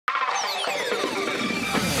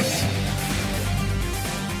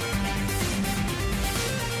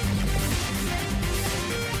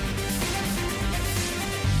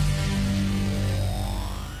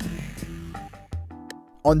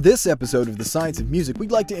On this episode of The Science of Music,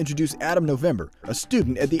 we'd like to introduce Adam November, a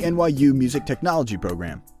student at the NYU Music Technology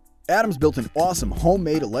program. Adam's built an awesome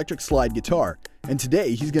homemade electric slide guitar, and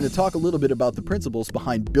today he's going to talk a little bit about the principles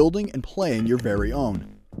behind building and playing your very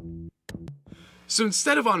own. So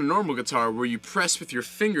instead of on a normal guitar where you press with your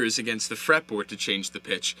fingers against the fretboard to change the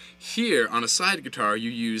pitch, here on a slide guitar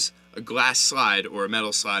you use a glass slide or a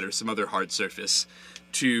metal slide or some other hard surface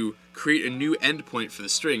to create a new endpoint for the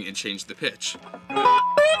string and change the pitch.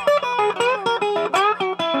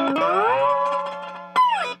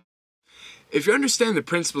 If you understand the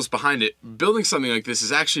principles behind it, building something like this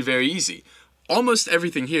is actually very easy. Almost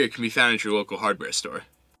everything here can be found at your local hardware store.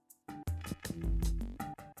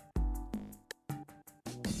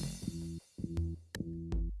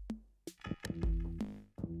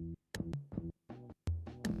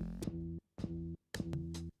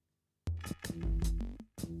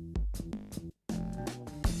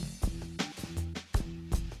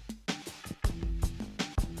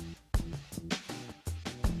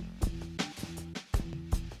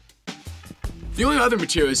 The only other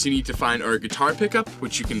materials you need to find are a guitar pickup,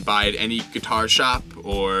 which you can buy at any guitar shop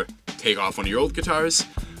or take off one of your old guitars,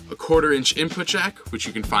 a 1/4-inch input jack, which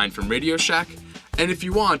you can find from Radio Shack, and if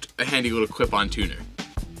you want, a handy little clip-on tuner.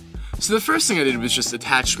 So the first thing I did was just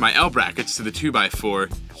attach my L brackets to the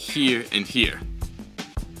 2x4 here and here.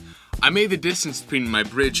 I made the distance between my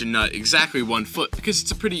bridge and nut exactly 1 foot because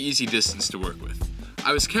it's a pretty easy distance to work with.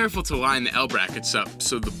 I was careful to line the L brackets up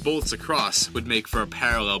so the bolts across would make for a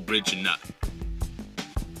parallel bridge and nut.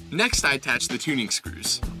 Next, I attached the tuning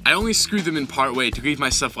screws. I only screwed them in part way to leave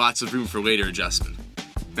myself lots of room for later adjustment.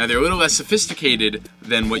 Now they're a little less sophisticated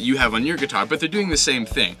than what you have on your guitar, but they're doing the same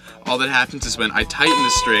thing. All that happens is when I tighten the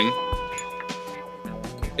string,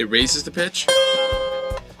 it raises the pitch.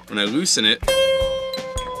 When I loosen it,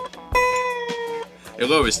 it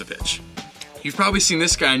lowers the pitch. You've probably seen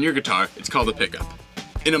this guy on your guitar. It's called a pickup.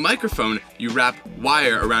 In a microphone, you wrap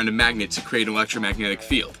wire around a magnet to create an electromagnetic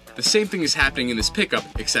field. The same thing is happening in this pickup,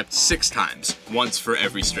 except 6 times, once for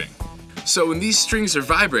every string. So when these strings are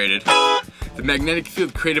vibrated, the magnetic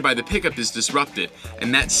field created by the pickup is disrupted,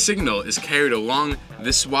 and that signal is carried along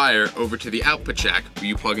this wire over to the output jack where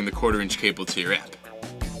you plug in the 1/4-inch cable to your amp.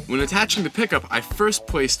 When attaching the pickup, I first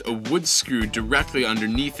placed a wood screw directly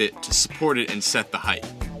underneath it to support it and set the height.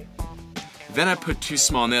 Then I put 2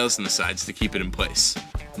 small nails in the sides to keep it in place.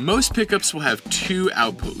 Most pickups will have 2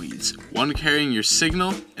 output leads, one carrying your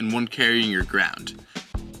signal and one carrying your ground.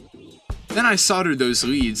 Then I soldered those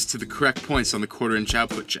leads to the correct points on the 1/4-inch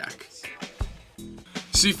output jack.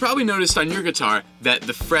 So you've probably noticed on your guitar that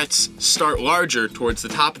the frets start larger towards the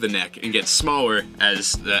top of the neck and get smaller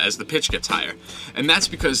as the pitch gets higher. And that's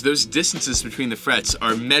because those distances between the frets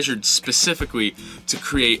are measured specifically to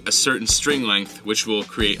create a certain string length, which will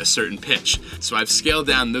create a certain pitch. So I've scaled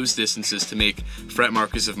down those distances to make fret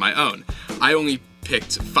markers of my own. I only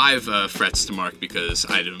picked 5 frets to mark because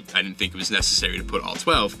I didn't think it was necessary to put all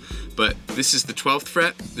 12. But this is the 12th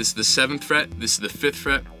fret, this is the 7th fret, this is the 5th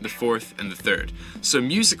fret, the 4th, and the 3rd. So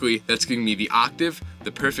musically, that's giving me the octave,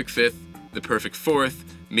 the perfect 5th, the perfect 4th,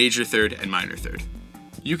 major 3rd, and minor 3rd.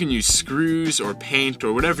 You can use screws or paint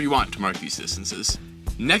or whatever you want to mark these distances.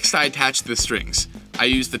 Next, I attached the strings. I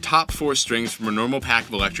used the top 4 strings from a normal pack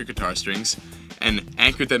of electric guitar strings and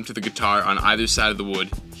anchored them to the guitar on either side of the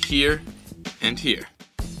wood, here and here.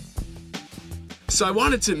 So I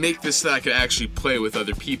wanted to make this so that I could actually play with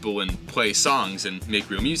other people and play songs and make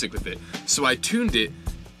real music with it. So I tuned it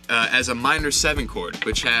as a minor 7 chord,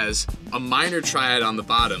 which has a minor triad on the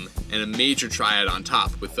bottom and a major triad on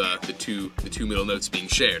top, with the two middle notes being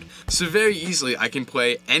shared. So very easily I can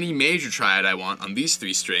play any major triad I want on these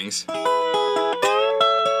 3 strings,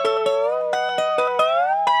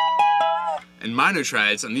 and minor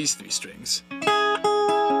triads on these 3 strings.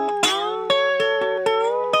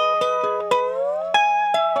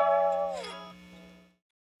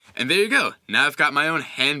 And there you go. Now I've got my own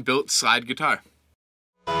hand-built slide guitar.